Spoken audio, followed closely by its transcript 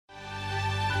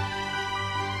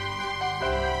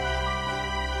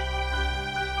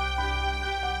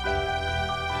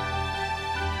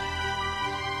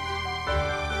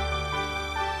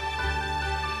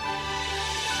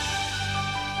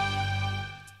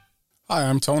Hi,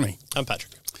 I'm Tony. I'm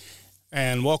Patrick.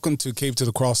 And welcome to Cave to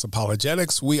the Cross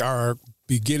Apologetics. We are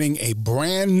beginning a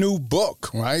brand new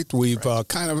book, right? We've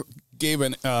kind of gave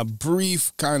a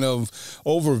brief kind of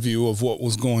overview of what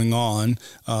was going on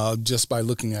just by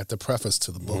looking at the preface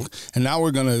to the book. And now we're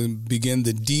going to begin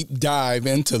the deep dive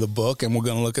into the book, and we're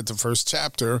going to look at the first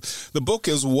chapter. The book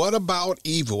is What About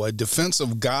Evil? A Defense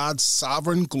of God's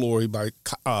Sovereign Glory by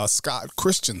Scott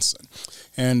Christensen.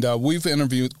 And we've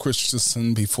interviewed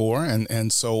Christensen before,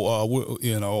 and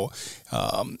so,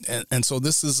 and so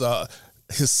this is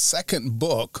his second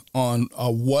book on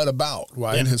what about,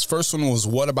 right? Yeah. His first one was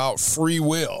What About Free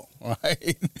Will,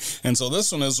 right? And so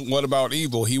this one is What About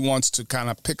Evil? He wants to kind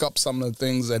of pick up some of the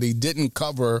things that he didn't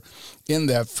cover in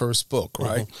that first book,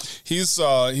 right? He's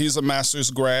a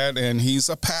master's grad, and he's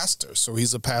a pastor. So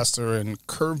he's a pastor in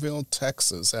Kerrville,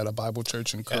 Texas, at a Bible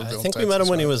church in Kerrville, Texas. I think we met him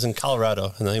when he was in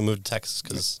Colorado, and then he moved to Texas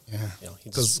because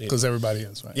everybody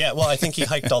is, right? Yeah, well, I think he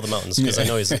hiked all the mountains because I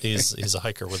know he's a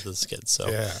hiker with his kids. So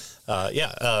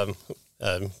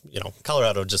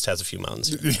Colorado just has a few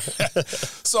mountains.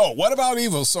 So, what about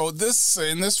evil? So,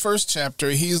 in this first chapter,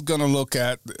 he's going to look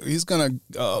at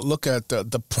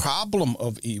the problem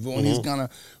of evil, and he's going to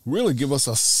really give us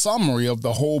a summary of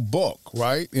the whole book,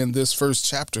 right? In this first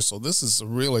chapter. So, this is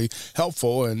really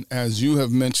helpful. And as you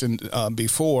have mentioned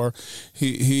before,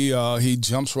 he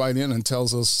jumps right in and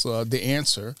tells us the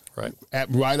answer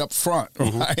right up front,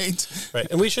 right? Right.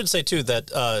 And we should say too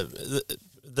that.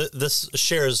 This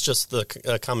shares just the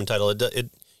common title. You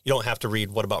don't have to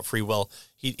read What About Free Will.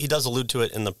 He does allude to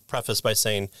it in the preface by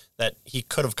saying that he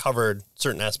could have covered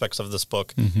certain aspects of this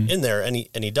book in there, and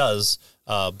he does,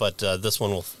 but this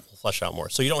one will flesh out more.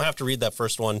 So you don't have to read that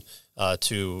first one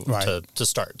to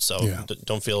start. So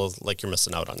don't feel like you're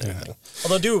missing out on anything.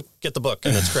 Although do get the book,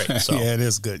 and it's great. So. Yeah, it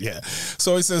is good, yeah.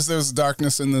 So he says there's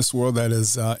darkness in this world that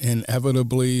is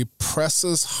inevitably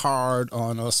presses hard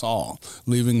on us all,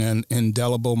 leaving an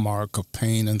indelible mark of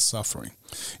pain and suffering.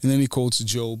 And then he quotes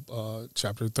Job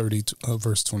chapter 30,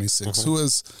 verse 26. Who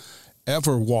has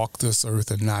ever walked this earth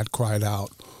and not cried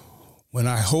out, when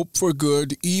I hoped for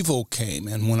good, evil came,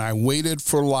 and when I waited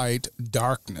for light,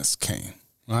 darkness came,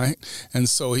 right? And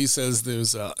so he says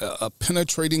there's a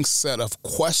penetrating set of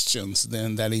questions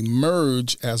then that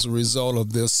emerge as a result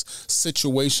of this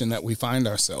situation that we find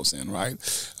ourselves in, right?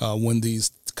 When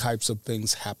these types of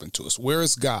things happen to us. Where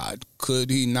is God? Could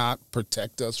he not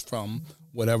protect us from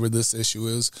whatever this issue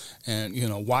is? And,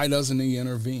 why doesn't he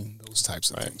intervene? Those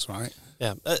types of things, right?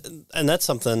 Yeah, and that's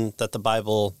something that the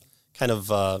Bible kind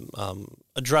of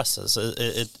addresses.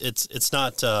 It's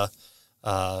not the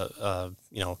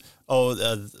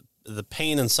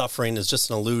pain and suffering is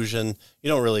just an illusion. You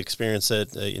don't really experience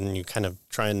it, and you kind of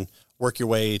try and work your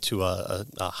way to a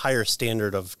higher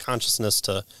standard of consciousness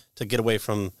to get away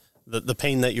from the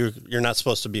pain that you're not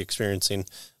supposed to be experiencing,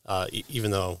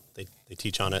 even though they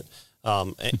teach on it.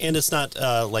 And it's not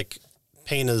like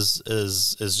pain is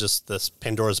just this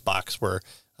Pandora's box where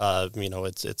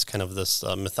it's kind of this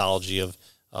mythology of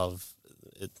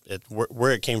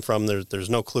where it came from. There's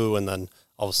no clue, and then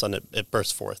all of a sudden it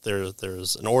bursts forth.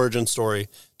 There's an origin story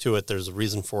to it. There's a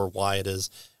reason for why it is,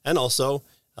 and also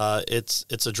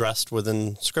it's addressed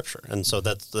within Scripture. And so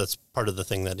that's part of the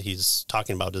thing that he's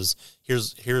talking about. Is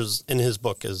here's in his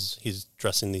book is he's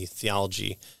addressing the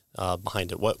theology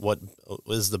behind it. What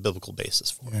is the biblical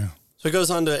basis for it? Yeah. So he goes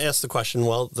on to ask the question,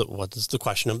 what is the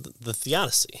question of the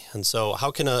theodicy? And so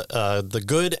how can the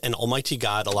good and almighty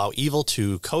God allow evil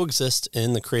to coexist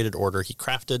in the created order he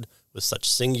crafted with such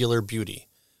singular beauty?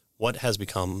 What has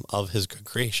become of his good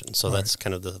creation? So that's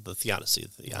kind of the theodicy.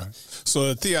 So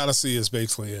the theodicy is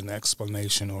basically an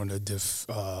explanation or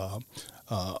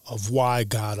of why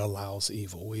God allows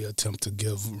evil. We attempt to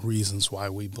give reasons why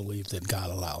we believe that God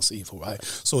allows evil, right?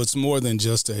 So it's more than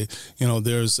just and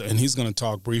he's going to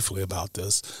talk briefly about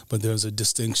this, but there's a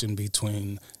distinction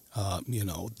between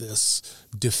this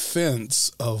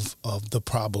defense of the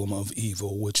problem of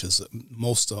evil, which is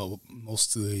most of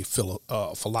the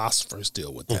philosophers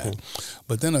deal with that.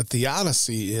 But then a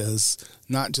theodicy is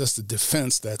not just a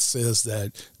defense that says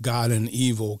that God and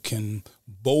evil can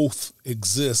both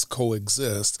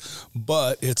coexist,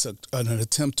 but it's an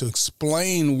attempt to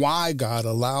explain why God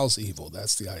allows evil.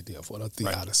 That's the idea of what a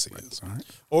theodicy is, right?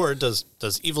 Or does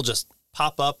evil just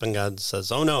pop up and God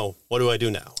says, oh no, what do I do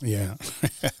now? Yeah.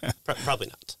 Probably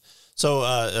not. So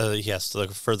he asks the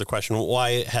further question,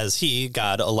 why has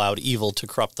God, allowed evil to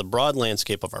corrupt the broad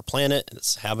landscape of our planet and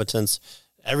its inhabitants?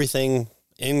 Everything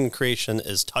in creation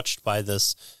is touched by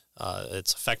this.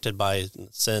 It's affected by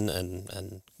sin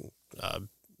and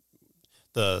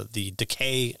the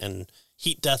decay and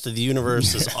heat death of the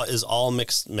universe is all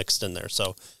mixed in there.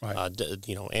 So,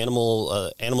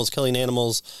 animals killing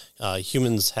animals,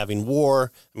 humans having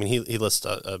war. I mean, he lists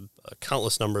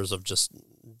countless numbers of just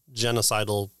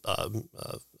genocidal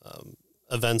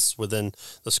events within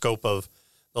the scope of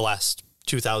the last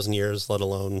 2,000 years, let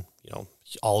alone,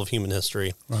 all of human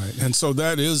history. Right. And so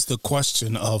that is the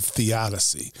question of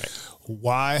theodicy. Right.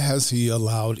 Why has he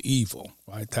allowed evil?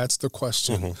 Right. That's the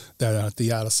question that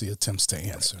theodicy attempts to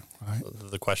answer. Right.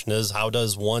 The question is, how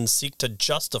does one seek to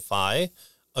justify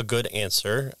a good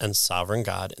answer and sovereign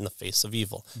God in the face of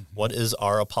evil? What is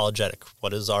our apologetic?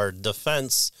 What is our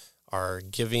defense? Our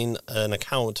giving an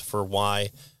account for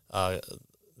why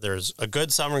there's a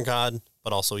good sovereign God,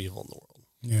 but also evil in the world.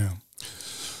 Yeah.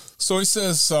 So he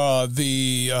says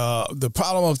the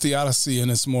problem of theodicy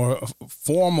in its more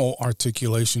formal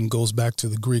articulation goes back to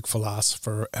the Greek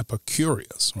philosopher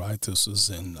Epicurus, right? This is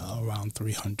in around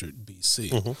 300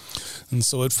 BC. And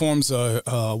so it forms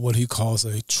what he calls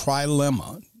a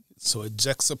trilemma. So it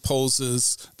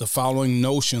juxtaposes the following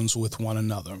notions with one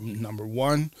another. Number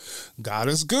one, God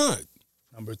is good.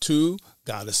 Number two,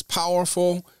 God is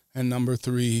powerful. And number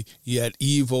three, yet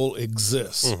evil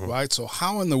exists, right? So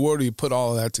how in the world do you put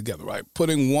all of that together, right?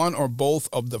 Putting one or both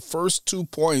of the first 2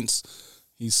 points,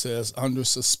 he says, under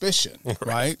suspicion,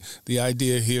 right? The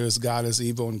idea here is God is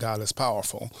evil and God is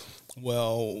powerful.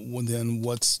 Well, then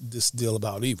what's this deal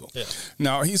about evil? Yeah.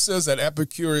 Now, he says that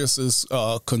Epicurus's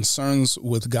concerns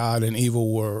with God and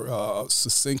evil were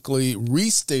succinctly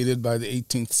restated by the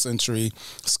 18th century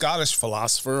Scottish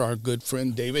philosopher, our good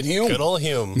friend David Hume. Good old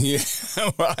Hume. Yeah,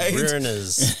 right.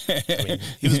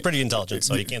 He was pretty intelligent,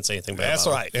 so you can't say anything bad That's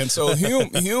about right. And so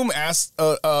Hume asked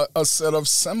a set of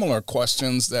similar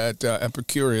questions that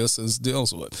Epicurus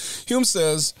deals with. Hume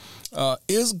says,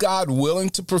 is God willing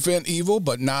to prevent evil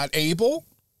but not able?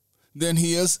 Then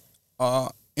he is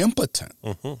impotent,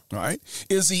 right?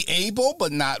 Is he able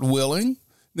but not willing?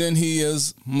 Then he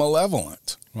is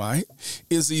malevolent, right?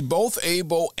 Is he both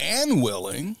able and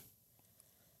willing?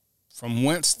 From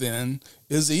whence then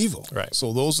is evil? Right.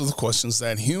 So those are the questions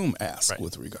that Hume asked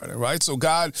with regard to it, right? So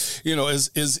God,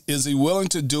 is he willing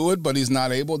to do it, but he's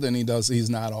not able? Then he's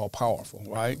not all powerful,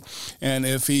 right? And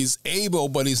if he's able,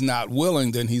 but he's not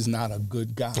willing, then he's not a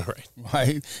good God,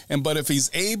 right? But if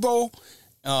he's able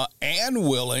and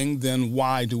willing, then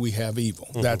why do we have evil?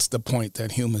 That's the point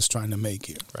that Hume is trying to make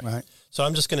here, right? So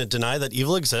I'm just going to deny that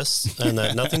evil exists and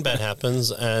that nothing bad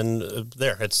happens, and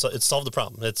it's solved the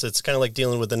problem. It's kind of like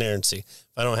dealing with inerrancy.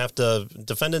 If I don't have to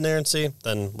defend inerrancy,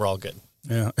 then we're all good.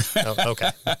 Yeah. Okay.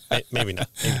 Maybe not.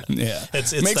 Yeah.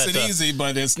 It makes it easy,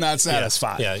 but it's not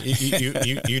satisfying. Yeah.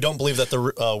 You don't believe that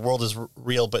the world is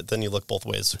real, but then you look both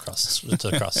ways across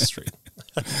the street.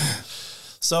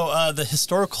 So the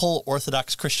historical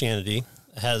Orthodox Christianity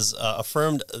has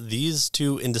affirmed these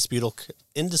two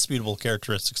indisputable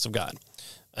characteristics of God,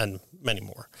 and many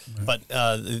more. But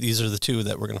these are the two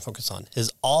that we're going to focus on: his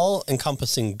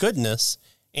all-encompassing goodness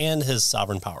and his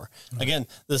sovereign power. Again,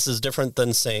 this is different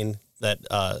than saying that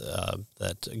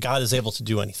that God is able to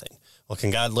do anything. Well,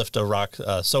 can God lift a rock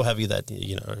so heavy that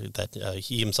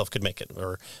he himself could make it,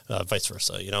 or vice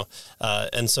versa?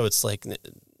 And so it's like,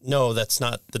 no, that's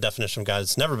not the definition of God.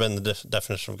 It's never been the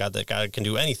definition of God that God can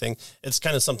do anything. It's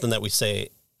kind of something that we say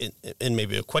in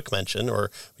maybe a quick mention, or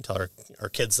we tell our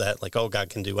kids that, like, oh, God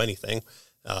can do anything.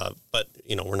 But,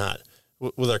 we're not,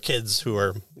 with our kids who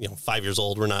are, 5 years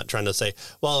old, we're not trying to say,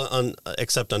 well,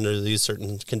 except under these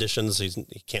certain conditions, he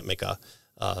can't make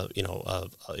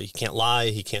he can't lie.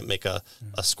 He can't make a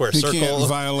square circle. He can't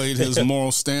violate his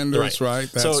moral standards,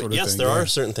 right? That so, sort of yes, thing, there are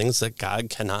certain things that God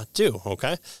cannot do,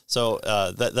 okay? So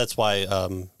that's why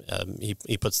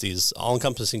he puts these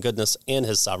all-encompassing goodness and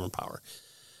his sovereign power.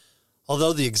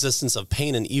 Although the existence of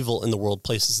pain and evil in the world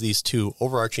places these two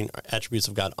overarching attributes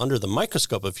of God under the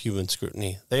microscope of human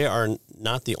scrutiny, they are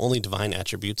not the only divine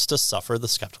attributes to suffer the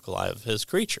skeptical eye of his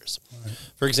creatures. Right.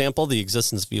 For example, the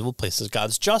existence of evil places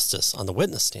God's justice on the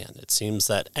witness stand. It seems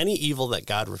that any evil that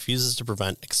God refuses to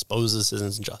prevent exposes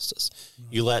his injustice. Right.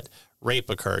 You let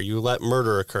rape occur, you let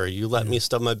murder occur, you let me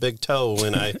stub my big toe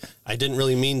when I didn't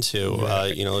really mean to. I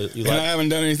haven't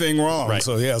done anything wrong. Right.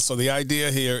 So the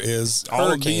idea here is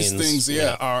all of these things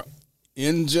are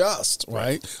unjust,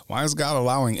 right? Why is God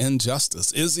allowing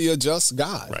injustice? Is he a just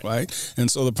God, right?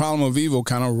 And so the problem of evil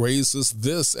kind of raises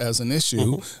this as an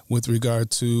issue with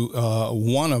regard to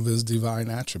one of his divine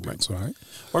attributes, right?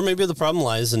 Or maybe the problem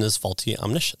lies in his faulty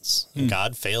omniscience.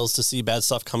 God fails to see bad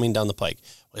stuff coming down the pike.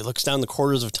 Well, he looks down the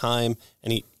corridors of time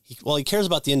and he he cares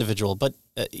about the individual, but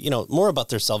more about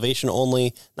their salvation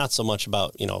only, not so much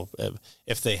about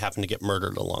if they happen to get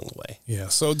murdered along the way. Yeah.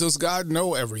 So does God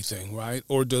know everything, right?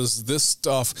 Or does this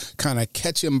stuff kind of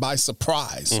catch him by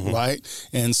surprise, right?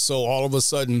 And so all of a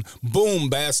sudden, boom,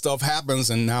 bad stuff happens,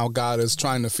 and now God is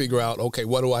trying to figure out, okay,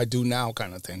 what do I do now,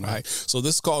 kind of thing, right? So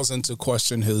this calls into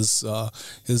question his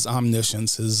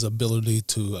omniscience, his ability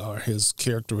to, or his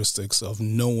characteristics of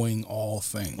knowing all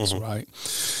things, right?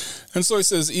 And so he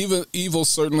says, evil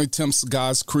certainly tempts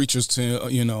God's creatures to,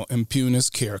 impugn his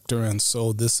character. And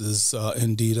so this is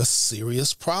indeed a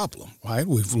serious problem, right?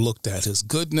 We've looked at his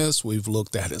goodness. We've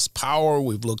looked at his power.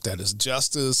 We've looked at his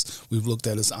justice. We've looked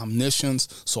at his omniscience.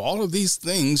 So all of these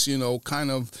things,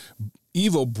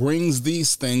 evil brings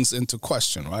these things into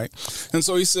question, right? And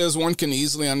so he says one can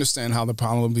easily understand how the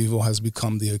problem of evil has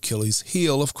become the Achilles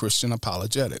heel of Christian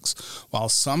apologetics. While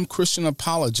some Christian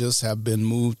apologists have been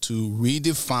moved to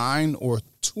redefine or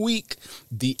tweak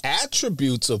the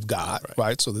attributes of God,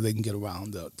 right, so that they can get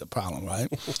around the problem, right?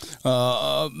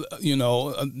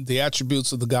 The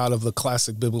attributes of the God of the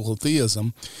classic biblical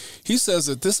theism. He says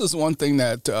that this is one thing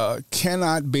that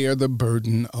cannot bear the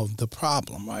burden of the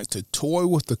problem, right? To toy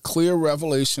with the clear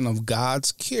revelation of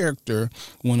God's character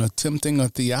when attempting a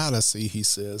theodicy, he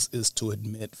says, is to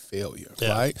admit failure,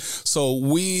 right? So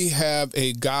we have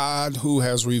a God who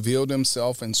has revealed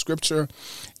himself in Scripture,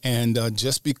 and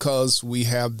just because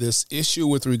we have this issue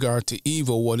with regard to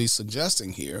evil, what he's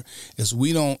suggesting here is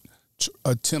we don't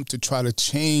attempt to try to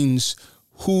change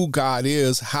who God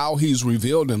is, how he's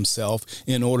revealed himself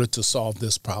in order to solve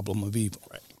this problem of evil.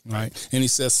 Right. And he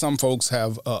says some folks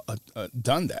have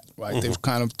done that, right? They've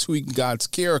kind of tweaked God's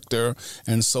character,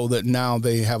 and so that now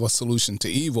they have a solution to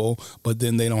evil, but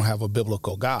then they don't have a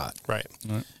biblical God. Right.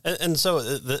 And so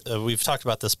we've talked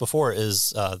about this before,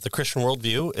 is the Christian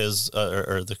worldview is,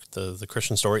 or the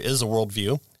Christian story is a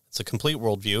worldview. It's a complete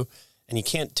worldview, and you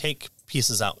can't take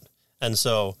pieces out. And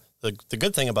so the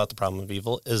good thing about the problem of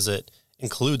evil is it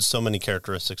includes so many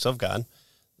characteristics of God.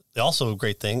 The also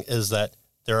great thing is that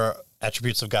there are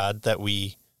attributes of God that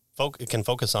we can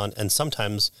focus on, and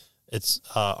sometimes it's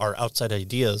our outside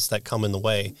ideas that come in the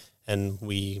way, and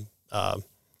we kind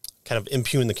of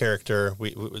impugn the character.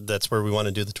 That's where we want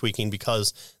to do the tweaking,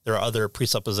 because there are other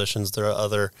presuppositions, there are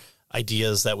other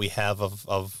ideas that we have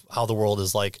of how the world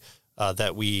is like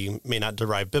that we may not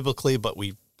derive biblically, but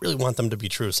we really want them to be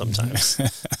true sometimes.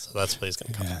 So that's what he's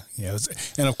going to come. Yeah.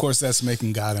 And of course, that's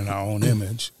making God in our own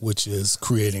image, which is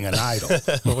creating an idol.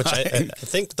 Which I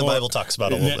think the Bible talks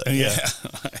about a little bit. Yeah.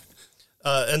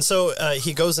 And so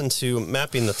he goes into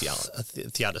mapping the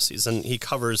theodicies, and he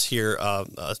covers here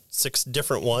 6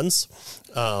 different ones.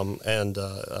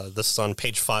 This is on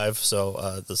page 5,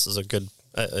 so this is a good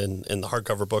in the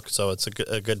hardcover book, so it's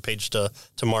a good page to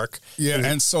mark. Yeah,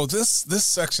 and so this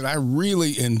section, I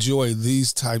really enjoy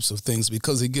these types of things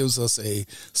because it gives us a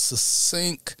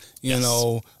succinct,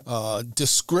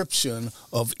 description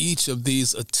of each of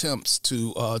these attempts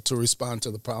to respond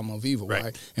to the problem of evil,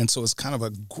 right? And so it's kind of a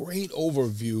great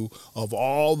overview of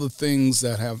all the things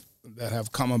that have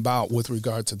come about with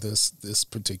regard to this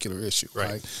particular issue,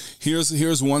 right?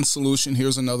 Here's one solution,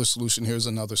 here's another solution, here's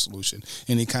another solution.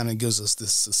 And he kind of gives us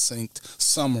this succinct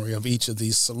summary of each of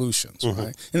these solutions,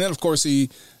 right? And then, of course, he,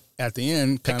 at the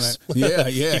end, kind of, he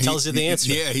tells you the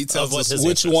answer. Yeah, he tells us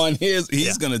which one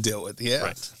he's going to deal with,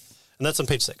 Right. And that's on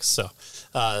page 6, so...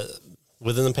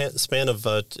 within the span of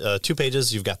 2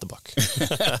 pages, you've got the book.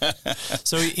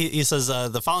 So he says,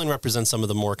 the following represents some of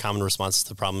the more common responses to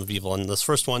the problem of evil. And this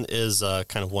first one is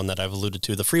kind of one that I've alluded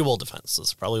to, the free will defense. This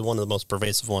is probably one of the most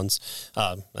pervasive ones.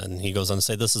 And he goes on to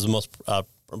say, this is the most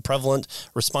prevalent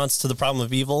response to the problem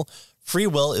of evil. Free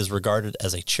will is regarded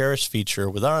as a cherished feature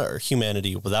within our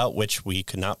humanity, without which we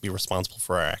could not be responsible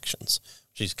for our actions.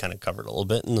 She's kind of covered a little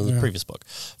bit in the previous book.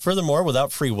 Furthermore,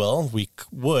 without free will, we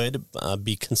would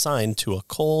be consigned to a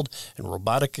cold and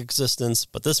robotic existence,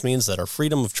 but this means that our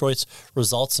freedom of choice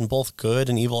results in both good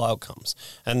and evil outcomes.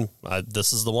 And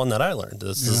this is the one that I learned.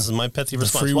 This is my pithy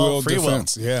response. Free will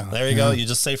defense. Yeah. There you go. You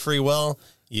just say free will.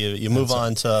 You move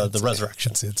on to the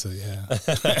resurrection. So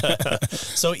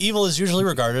evil is usually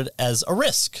regarded as a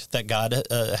risk that God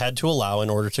had to allow in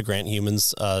order to grant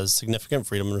humans significant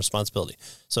freedom and responsibility.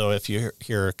 So if you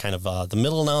hear kind of the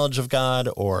middle knowledge of God,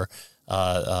 or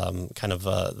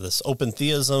this open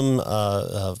theism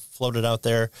floated out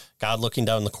there, God looking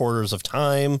down the corridors of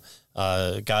time,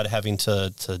 God having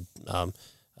to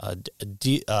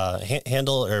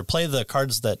handle or play the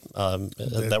cards that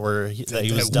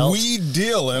he was dealt. We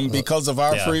deal him because of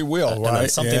our free will, right? And then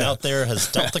something out there has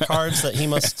dealt the cards that he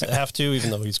must have to,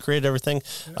 even though he's created everything.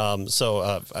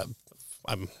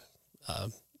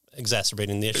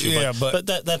 exacerbating the issue. Yeah, but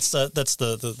that's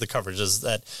the coverage is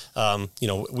that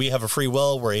we have a free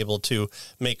will. We're able to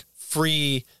make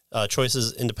free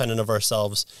choices independent of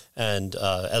ourselves, and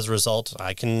as a result,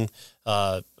 I can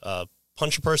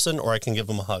punch a person or I can give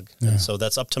them a hug. Yeah. And so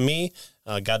that's up to me.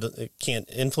 God can't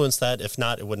influence that. If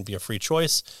not, it wouldn't be a free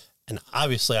choice. And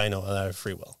obviously, I know that I have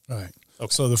free will. Right. Okay.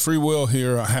 So the free will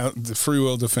here, the free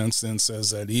will defense then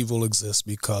says that evil exists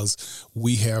because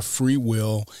we have free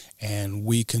will and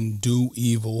we can do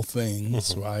evil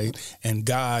things, right? And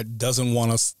God doesn't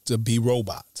want us to be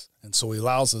robots. And so he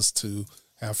allows us to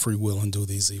have free will and do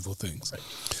these evil things.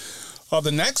 Right.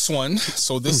 The next one,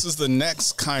 so this is the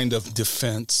next kind of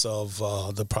defense of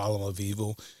the problem of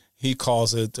evil. He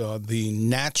calls it the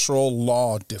natural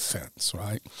law defense,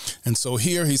 right? And so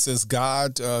here he says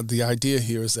God, the idea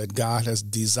here is that God has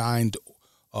designed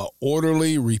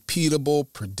orderly,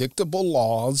 repeatable, predictable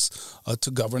laws to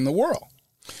govern the world.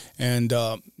 And,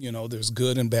 there's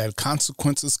good and bad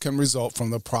consequences can result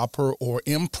from the proper or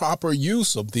improper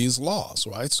use of these laws,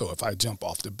 right? So if I jump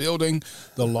off the building,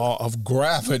 the law of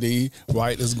gravity,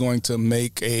 right, is going to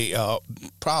make a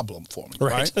problem for me,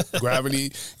 right?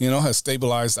 Gravity, has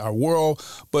stabilized our world,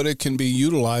 but it can be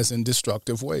utilized in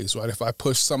destructive ways, right? If I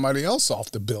push somebody else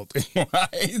off the building,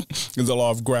 right, the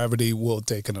law of gravity will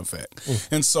take an effect.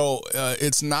 And so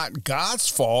it's not God's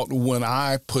fault when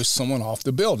I push someone off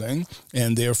the building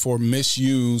and therefore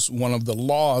misuse one of the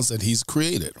laws that he's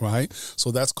created, right?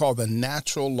 So that's called the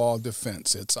natural law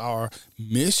defense. It's our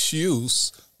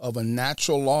misuse of a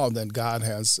natural law that God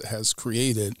has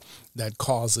created that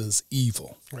causes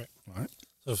evil. Right.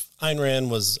 So if Ayn Rand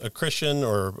was a Christian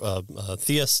or a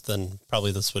theist, then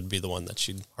probably this would be the one that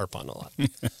she'd harp on a lot.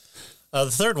 The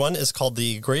third one is called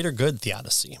the greater good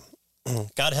theodicy.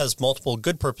 God has multiple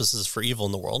good purposes for evil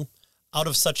in the world. Out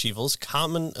of such evils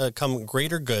come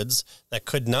greater goods that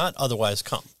could not otherwise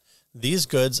come. These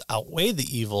goods outweigh the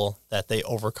evil that they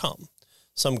overcome.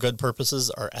 Some good purposes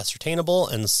are ascertainable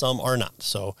and some are not.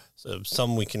 So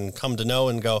some we can come to know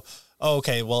and go, oh,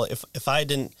 okay, well, if I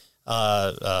didn't,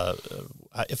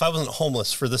 if I wasn't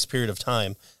homeless for this period of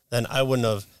time, then I wouldn't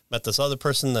have met this other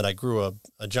person that I grew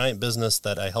a giant business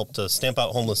that I helped to stamp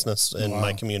out homelessness in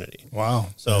my community. Wow.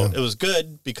 So it was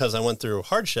good because I went through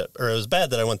hardship, or it was bad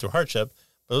that I went through hardship,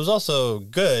 but it was also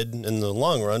good in the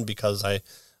long run because I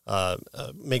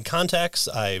made contacts,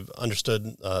 I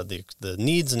understood the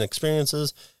needs and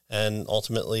experiences, and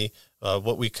ultimately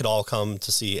what we could all come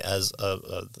to see as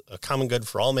a common good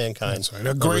for all mankind. That's right.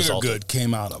 A greater good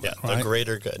came out of it, right? A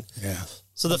greater good. Yeah.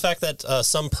 So the fact that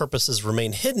some purposes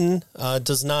remain hidden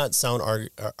does not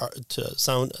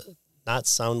not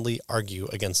soundly argue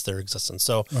against their existence.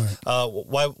 So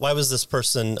why was this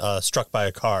person struck by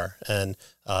a car and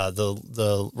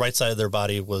the right side of their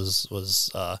body was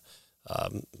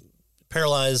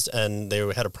paralyzed, and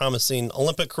they had a promising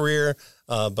Olympic career,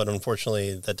 but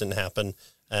unfortunately that didn't happen,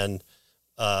 and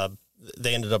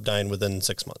they ended up dying within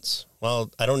 6 months.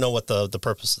 Well, I don't know what the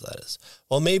purpose of that is.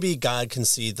 Well, maybe God can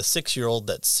see the 6-year-old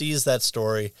that sees that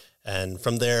story and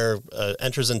from there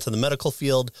enters into the medical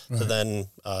field to then,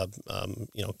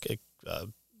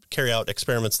 carry out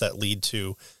experiments that lead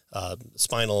to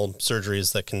spinal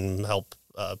surgeries that can help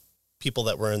people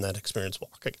that were in that experience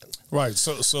walk again. Right.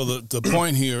 So the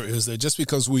point here is that just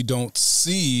because we don't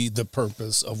see the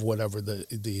purpose of whatever the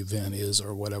event is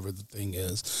or whatever the thing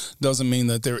is, doesn't mean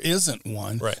that there isn't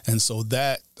one. Right. And so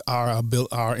that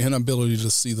our inability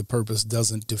to see the purpose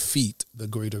doesn't defeat the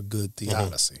greater good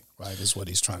theodicy, right, is what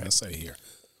he's trying to say here.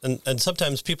 And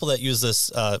sometimes people that use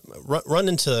this run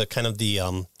into kind of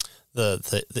the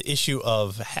issue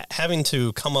of having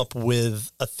to come up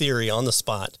with a theory on the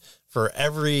spot for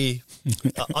every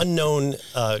unknown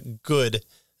good,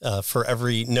 for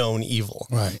every known evil.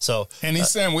 Right. So, and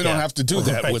he's saying we don't have to do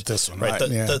that with this one. Right.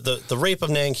 The rape of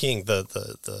Nanking,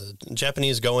 the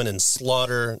Japanese go in and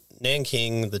slaughter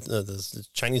Nanking, the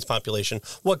Chinese population.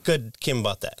 What good came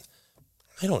about that?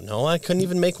 I don't know. I couldn't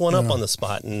even make one up on the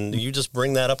spot. And you just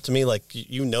bring that up to me like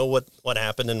you know what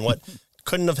happened and what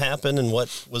couldn't have happened and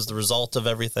what was the result of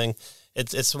everything.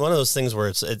 It's one of those things where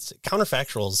it's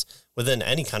counterfactuals within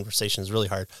any conversation is really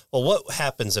hard. Well, what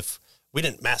happens if we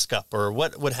didn't mask up, or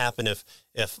what would happen if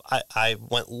I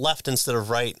went left instead of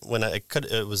right when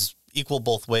it was equal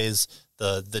both ways?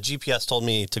 The GPS told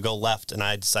me to go left and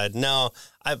I decided, no,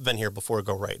 I've been here before,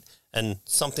 go right. And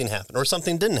something happened or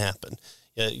something didn't happen.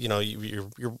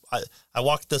 I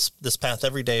walked this path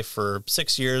every day for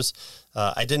 6 years.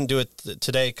 I didn't do it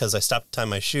today because I stopped to tie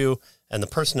my shoe, and the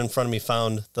person in front of me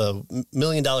found the $1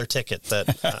 million ticket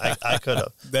that I could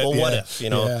have. What if?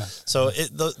 So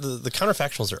the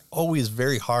counterfactuals are always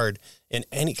very hard in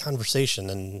any conversation,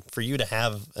 and for you to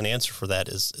have an answer for that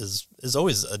is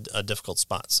always a difficult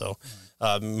spot. So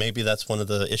maybe that's one of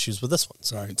the issues with this one.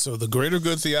 So. Right. So the greater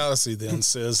good theodicy then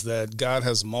says that God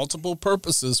has multiple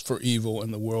purposes for evil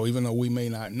in the world, even though we may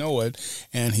not know it,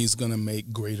 and he's going to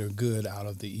make greater good out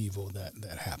of the evil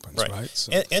that happens. Right.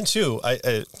 So. And two,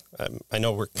 I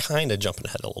know we're kind of jumping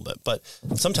ahead a little bit, but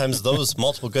sometimes those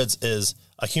multiple goods is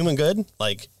a human good,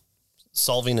 like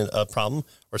solving a problem,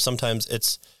 or sometimes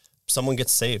it's someone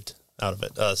gets saved out of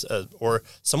it, or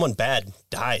someone bad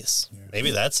dies. Yeah.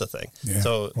 Maybe that's the thing. Yeah.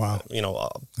 So, wow.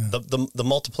 The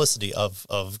multiplicity of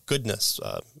goodness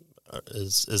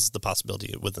is the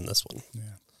possibility within this one. Yeah.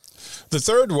 The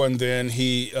third one, then,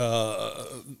 he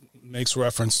makes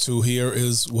reference to here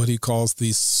is what he calls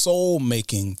the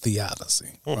soul-making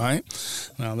theodicy, right?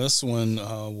 Now, this one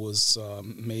was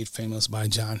made famous by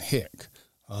John Hick.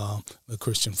 The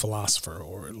Christian philosopher,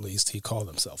 or at least he called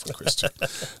himself a Christian.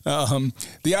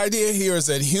 The idea here is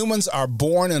that humans are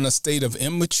born in a state of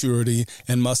immaturity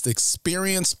and must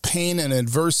experience pain and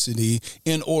adversity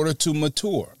in order to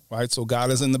mature, right? So God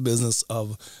is in the business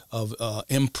of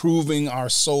improving our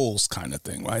souls, kind of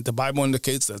thing, right? The Bible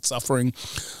indicates that suffering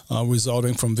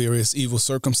resulting from various evil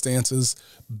circumstances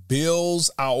builds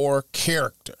our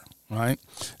character, right?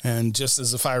 And just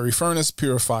as the fiery furnace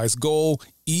purifies gold,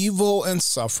 evil and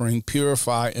suffering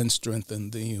purify and strengthen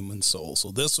the human soul.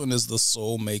 So this one is the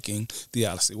soul-making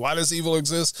theodicy. Why does evil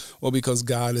exist? Well, because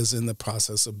God is in the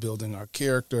process of building our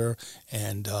character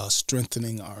and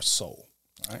strengthening our soul.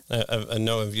 Right. I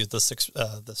know I've used this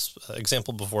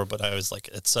example before, but I was like,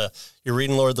 it's you're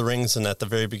reading Lord of the Rings, and at the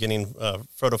very beginning,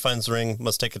 Frodo finds the ring,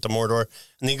 must take it to Mordor,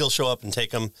 and the eagles show up and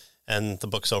take him, and the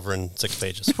book's over in 6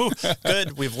 pages.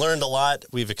 Good. We've learned a lot.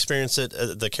 We've experienced it.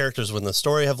 The characters within the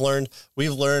story have learned.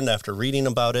 We've learned after reading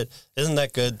about it. Isn't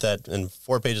that good that in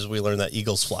 4 pages we learned that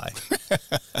eagles fly?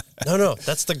 No.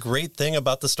 That's the great thing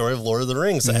about the story of Lord of the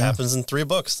Rings. That happens in 3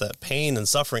 books, that pain and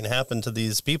suffering happen to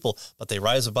these people, but they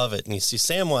rise above it. And you see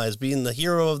Samwise being the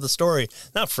hero of the story.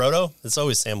 Not Frodo. It's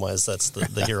always Samwise that's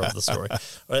the hero of the story.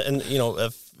 And,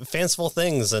 fanciful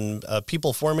things and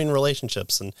people forming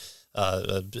relationships and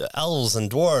elves and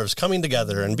dwarves coming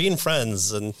together and being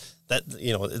friends, and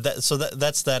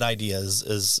that's that idea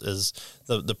is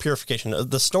the purification of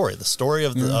the story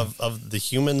of the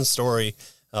human story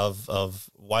of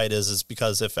why it is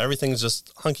because if everything's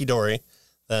just hunky dory,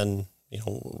 then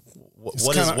what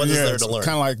is there to learn?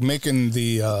 Kind of like making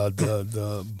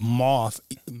the moth,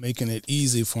 making it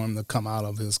easy for him to come out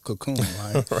of his cocoon,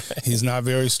 right? Right. He's not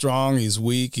very strong. He's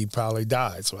weak. He probably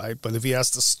dies, right? But if he has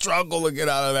to struggle to get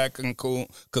out of that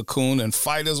cocoon and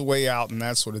fight his way out and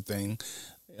that sort of thing,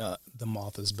 the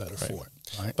moth is better for it,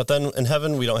 right? But then in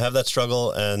heaven, we don't have that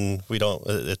struggle, and we don't.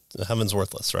 Heaven's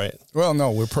worthless, right? Well,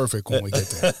 no, we're perfect when we get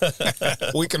there.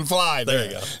 We can fly. There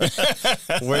you go.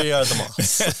 We are the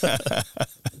moths.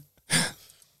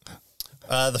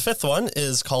 The fifth one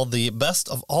is called the Best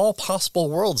of All Possible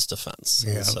Worlds defense.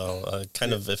 Yeah. So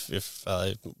if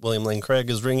William Lane Craig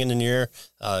is ringing in your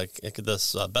ear,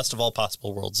 this Best of All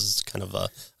Possible Worlds is kind of a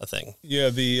thing. Yeah,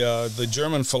 the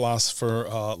German philosopher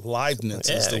Leibniz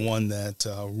is the one that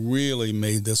really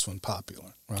made this one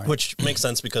popular. Right? Which makes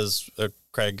sense because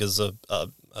Craig is a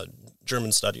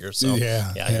German studier. So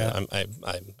I'm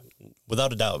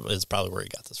without a doubt is probably where he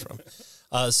got this from.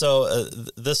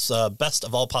 This Best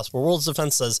of All Possible Worlds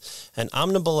defense says, an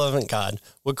omnibenevolent God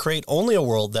would create only a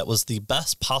world that was the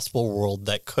best possible world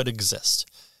that could exist.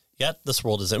 Yet this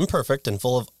world is imperfect and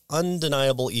full of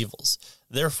undeniable evils.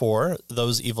 Therefore,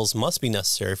 those evils must be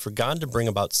necessary for God to bring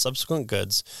about subsequent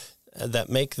goods that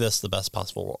make this the best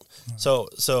possible world.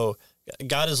 Mm-hmm. So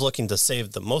God is looking to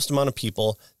save the most amount of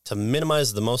people, to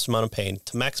minimize the most amount of pain,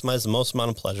 to maximize the most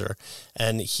amount of pleasure,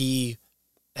 and he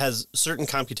has certain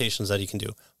computations that he can do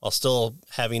while still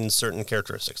having certain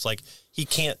characteristics. Like he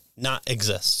can't not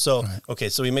exist. So,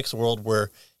 so he makes a world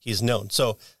where he's known.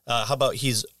 So how about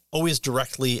he's always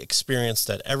directly experienced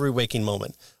at every waking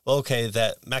moment? Well, okay,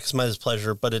 that maximizes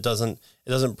pleasure, but it doesn't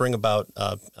bring about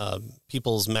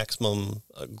people's maximum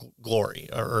glory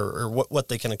or what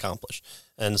they can accomplish.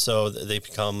 And so they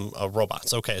become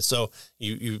robots. Okay, so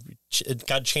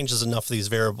God changes enough of these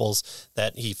variables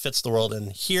that he fits the world.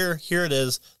 And here it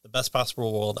is, the best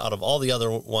possible world out of all the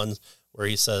other ones, where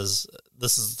he says,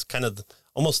 this is kind of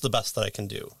almost the best that I can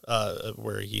do,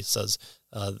 where he says,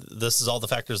 this is all the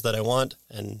factors that I want,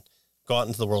 and go out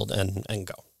into the world and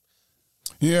go.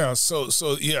 Yeah. So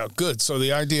good. So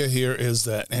the idea here is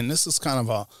that, and this is kind of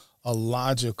a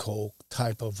logical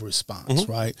type of response,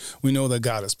 right? We know that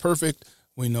God is perfect.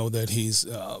 We know that he's,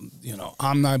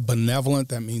 omnibenevolent.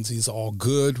 That means he's all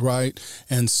good, right?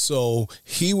 And so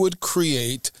he would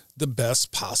create the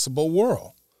best possible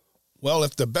world. Well,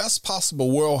 if the best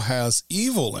possible world has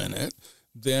evil in it,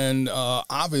 then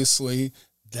obviously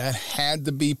that had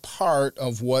to be part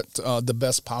of what the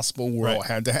best possible world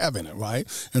had to have in it, right?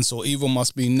 And so evil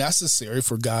must be necessary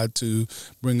for God to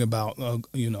bring about,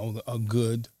 a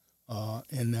good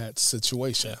in that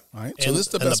situation, right? And, so this is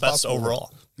the best possible overall.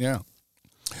 world. Yeah.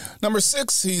 Number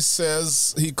 6, he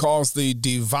says, he calls the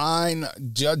divine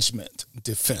judgment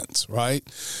defense, right?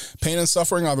 Pain and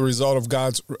suffering are the result of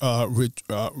God's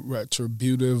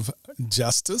retributive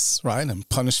justice, right, and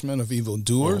punishment of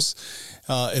evildoers.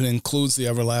 It includes the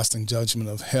everlasting judgment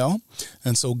of hell.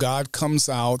 And so God comes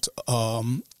out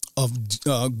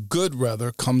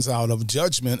comes out of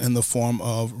judgment in the form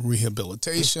of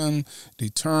rehabilitation,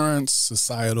 deterrence,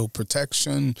 societal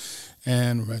protection,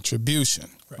 and retribution.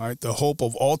 Right? The hope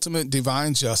of ultimate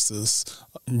divine justice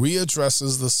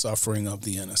readdresses the suffering of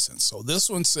the innocent. So this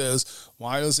one says,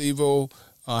 why does evil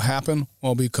happen?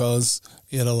 Well, because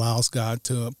it allows God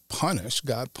to punish.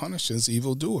 God punishes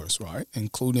evildoers, right,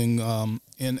 including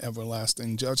in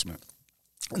everlasting judgment.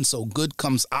 And so good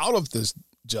comes out of this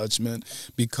judgment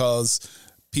because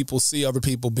people see other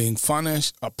people being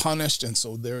punished, and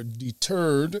so they're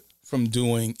deterred from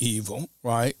doing evil,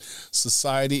 right?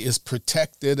 Society is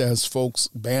protected as folks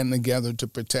band together to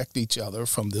protect each other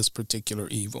from this particular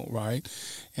evil, right?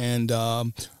 And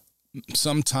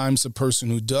sometimes the person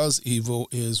who does evil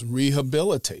is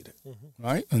rehabilitated,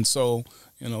 right? And so,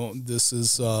 this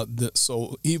is,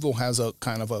 so evil has a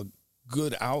kind of a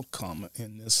good outcome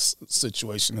in this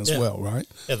situation as well, right?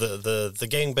 Yeah, the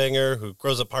gangbanger who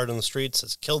grows apart in the streets,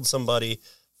 has killed somebody,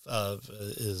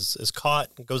 is caught,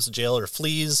 goes to jail or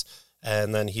flees,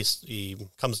 and then he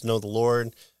comes to know the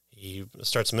Lord. He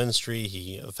starts ministry.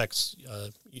 He affects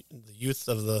the youth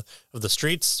of the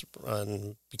streets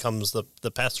and becomes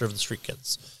the pastor of the street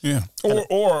kids. Yeah,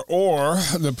 or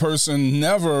the person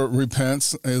never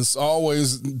repents,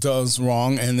 always does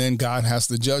wrong, and then God has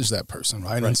to judge that person,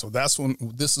 right? And so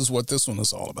this is what this one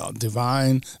is all about: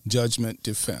 divine judgment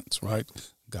defense, right?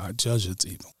 God judges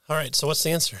evil. All right, so what's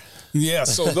the answer? Yeah,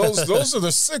 so those are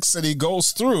the 6 that he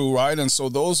goes through, right? And so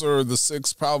those are the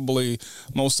 6 probably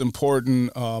most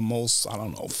important, most,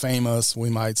 famous, we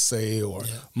might say, or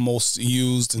most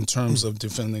used in terms of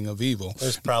defending of evil.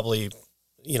 There's probably,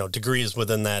 degrees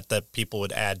within that people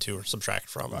would add to or subtract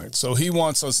from. Right. So he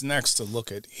wants us next to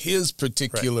look at his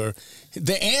particular,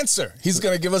 the answer. He's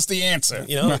going to give us the answer.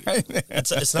 Right?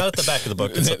 It's not at the back of the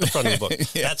book. It's at the front of the book.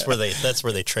 Yeah. That's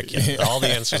where they trick you. All the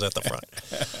answers at the front.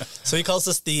 So he calls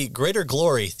this the greater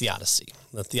glory theodicy.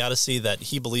 The theodicy that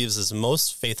he believes is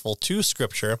most faithful to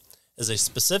Scripture is a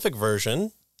specific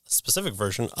version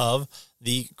of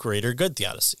the greater good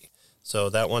theodicy.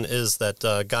 So that one is that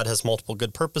God has multiple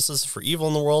good purposes for evil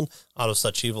in the world. Out of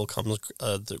such evil comes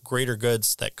the greater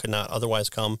goods that could not otherwise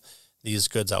come. These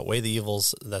goods outweigh the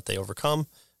evils that they overcome,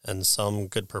 and some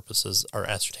good purposes are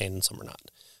ascertained and some are not.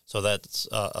 So that's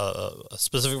a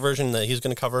specific version that he's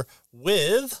going to cover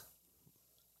with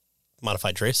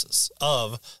modified traces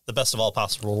of the best of all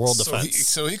possible world defense.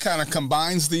 So he kind of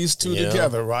combines these two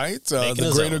together, right?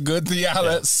 The greater good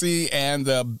theodicy and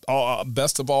the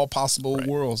best of all possible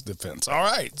worlds defense. All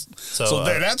right. So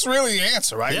that's really the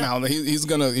answer right now. He's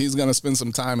gonna spend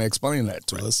some time explaining that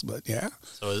to us. But yeah.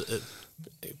 So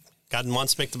God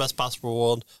wants to make the best possible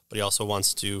world, but he also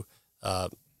wants to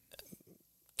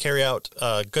carry out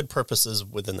good purposes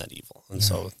within that evil. And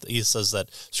so he says that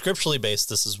scripturally based,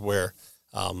 this is where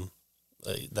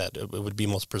that it would be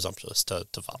most presumptuous to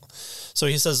follow. So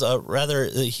he says, rather,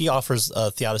 he offers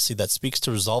a theodicy that speaks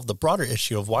to resolve the broader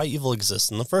issue of why evil exists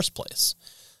in the first place.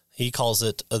 He calls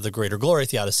it the greater glory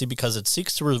theodicy because it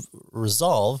seeks to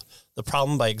resolve the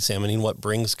problem by examining what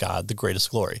brings God the greatest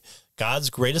glory.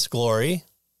 God's greatest glory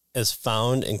is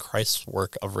found in Christ's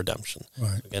work of redemption.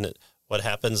 Right. Again, what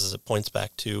happens is it points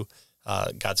back to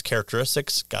God's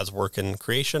characteristics, God's work in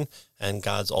creation, and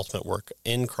God's ultimate work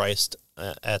in Christ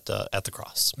at the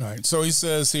cross. Right. So he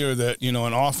says here that, in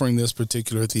offering this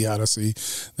particular theodicy,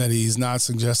 that he's not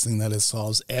suggesting that it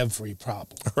solves every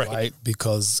problem, right?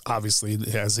 Because obviously,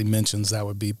 as he mentions, that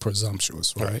would be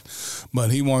presumptuous, right?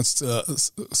 But he wants to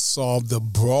solve the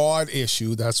broad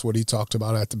issue. That's what he talked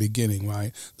about at the beginning,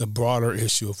 right? The broader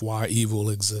issue of why evil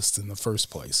exists in the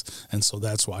first place. And so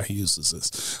that's why he uses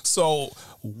this. So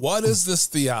what is this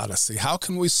theodicy? How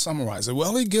can we summarize it?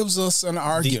 Well, he gives us us an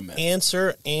argument. The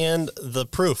answer and the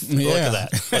proof. Yeah. Look at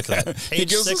that. Look at that. Page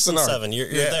gives 6 us and an 7. You're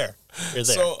there. You're there.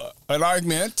 So an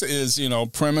argument is,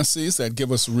 premises that give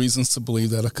us reasons to believe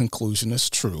that a conclusion is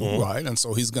true, right? And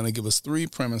so he's going to give us 3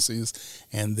 premises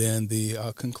and then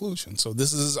the conclusion. So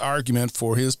this is his argument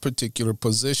for his particular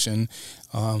position,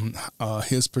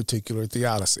 his particular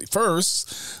theodicy.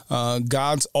 First,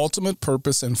 God's ultimate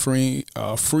purpose in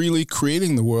freely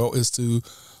creating the world is to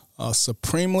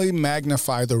supremely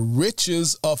magnify the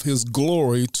riches of his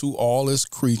glory to all his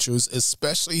creatures,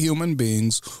 especially human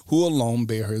beings who alone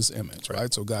bear his image,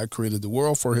 right? So God created the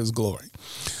world for his glory.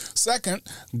 Second,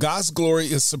 God's glory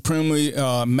is supremely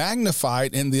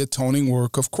magnified in the atoning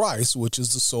work of Christ, which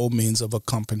is the sole means of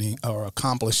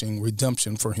accomplishing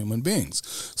redemption for human beings.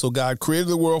 So God created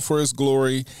the world for his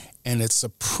glory, and it's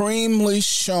supremely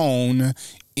shown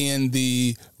in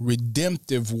the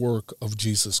redemptive work of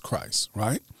Jesus Christ,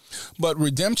 right? But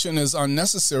redemption is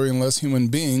unnecessary unless human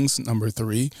beings, number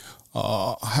 3,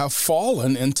 have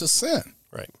fallen into sin.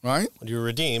 Right. Right? What do you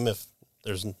redeem if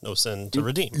there's no sin to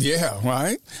redeem? Yeah,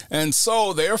 right? And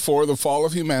so, therefore, the fall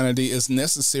of humanity is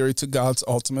necessary to God's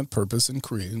ultimate purpose in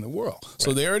creating the world. Right.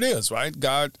 So there it is, right?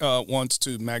 God wants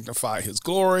to magnify his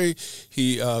glory.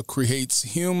 He creates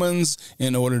humans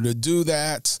in order to do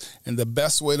that. And the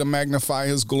best way to magnify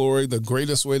his glory, the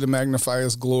greatest way to magnify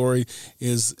his glory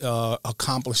is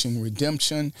accomplishing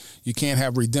redemption. You can't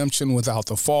have redemption without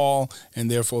the fall,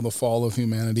 and therefore the fall of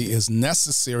humanity is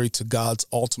necessary to God's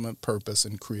ultimate purpose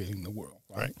in creating the world.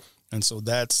 Right. And so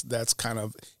that's kind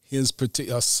of his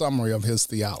a summary of his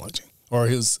theology, or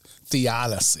his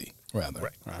theodicy,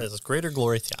 rather. Right. His greater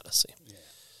glory theodicy. Yeah.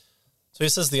 So he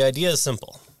says the idea is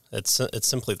simple. It's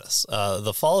simply this.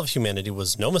 The fall of humanity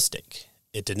was no mistake.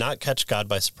 It did not catch God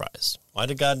by surprise. Why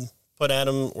did God put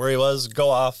Adam where he was, go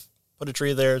off, put a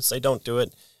tree there, say don't do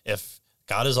it, if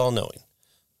God is all-knowing?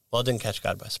 Well, it didn't catch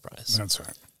God by surprise. That's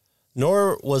right.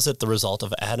 Nor was it the result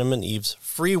of Adam and Eve's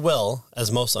free will, as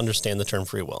most understand the term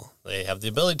free will. They have the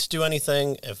ability to do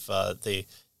anything. If they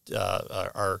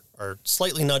are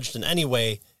slightly nudged in any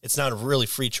way, it's not a really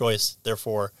free choice.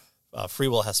 Therefore, free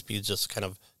will has to be just kind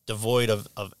of devoid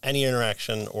of any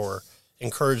interaction or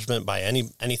encouragement by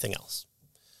anything else.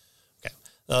 Okay.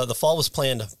 The fall was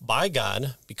planned by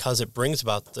God because it brings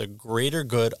about the greater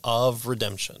good of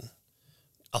redemption.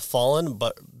 A fallen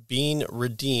but being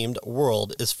redeemed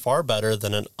world is far better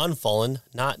than an unfallen,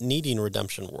 not needing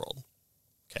redemption world.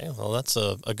 Okay, well, that's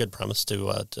a good premise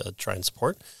to try and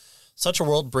support. Such a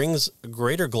world brings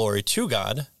greater glory to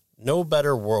God. No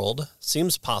better world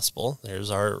seems possible. There's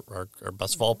our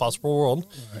best of all possible world.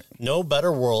 Right. No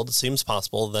better world seems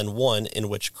possible than one in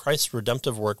which Christ's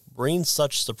redemptive work brings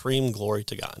such supreme glory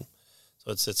to God.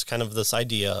 So it's kind of this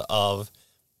idea of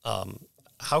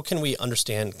how can we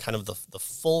understand kind of the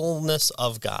fullness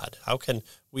of God? How can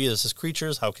we as his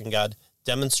creatures, how can God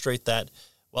demonstrate that?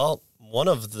 Well, one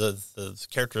of the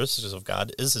characteristics of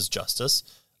God is his justice,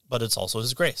 but it's also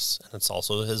his grace, and it's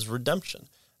also his redemption.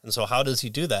 And so how does he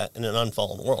do that in an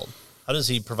unfallen world? How does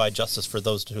he provide justice for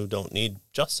those who don't need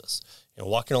justice?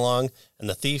 Walking along, and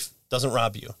the thief doesn't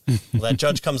rob you. Well, that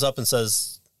judge comes up and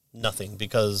says nothing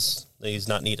because he's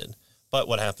not needed. But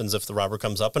what happens if the robber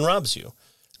comes up and robs you?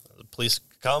 The police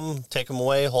come, take him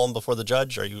away, hold him before the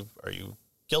judge. Are you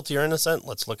guilty or innocent?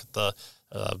 Let's look at the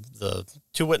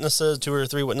 2 or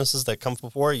 3 witnesses that come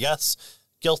before. Yes,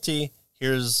 guilty.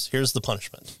 Here's the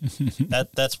punishment.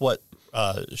 That's what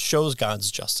shows God's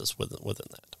justice within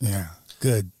that. Yeah,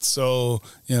 good. So,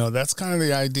 that's kind of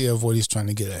the idea of what he's trying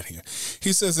to get at here.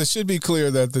 He says it should be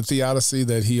clear that the theodicy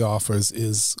that he offers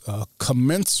is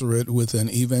commensurate with an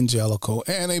evangelical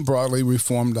and a broadly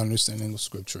reformed understanding of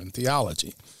Scripture and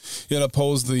theology. It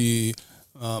opposes the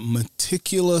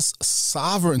meticulous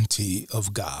sovereignty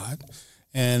of God,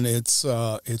 and it's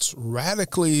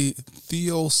radically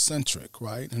theocentric,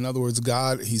 right? In other words,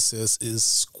 God, he says, is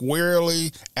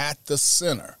squarely at the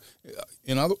center.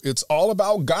 It's all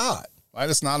about God, right?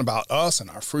 It's not about us and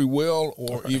our free will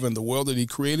or even the world that he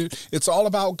created. It's all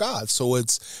about God. So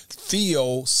it's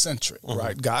theocentric,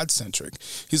 right? God-centric.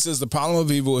 He says the problem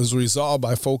of evil is resolved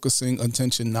by focusing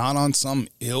attention not on some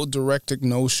ill-directed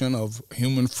notion of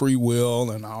human free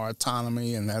will and our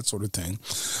autonomy and that sort of thing,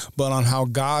 but on how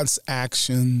God's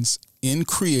actions in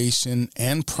creation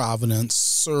and providence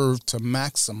serve to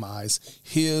maximize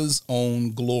his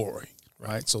own glory.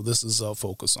 Right, so this is a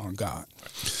focus on God.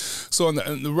 So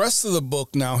in the rest of the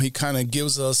book now, he kind of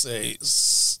gives us a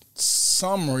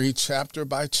summary chapter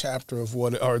by chapter of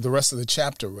or the rest of the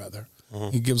chapter rather.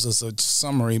 He gives us a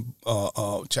summary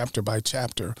chapter by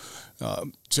chapter.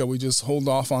 Shall we just hold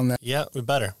off on that? Yeah, we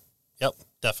better. Yep,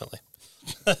 definitely.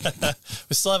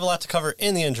 We still have a lot to cover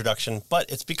in the introduction, but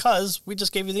it's because we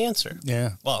just gave you the answer.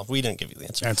 Yeah. Well, we didn't give you the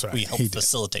answer. That's right. We helped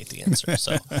facilitate the answer.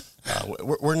 So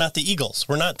we're not the Eagles.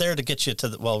 We're not there to get you to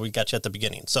the, well, we got you at the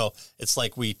beginning. So it's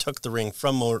like we took the ring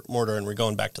from Mordor and we're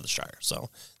going back to the Shire. So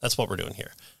that's what we're doing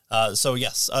here. So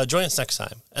yes, join us next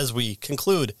time as we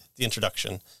conclude the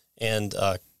introduction and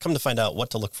come to find out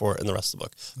what to look for in the rest of the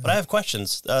book. But I have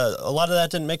questions. A lot of that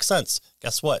didn't make sense.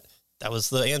 Guess what? That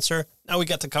was the answer. Now we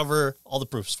got to cover all the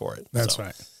proofs for it. That's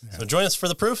right. Yeah. So join us for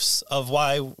the proofs of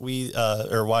why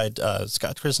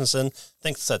Scott Christensen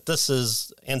thinks that this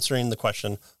is answering the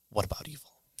question, what about evil?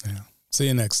 Yeah. See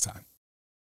you next time.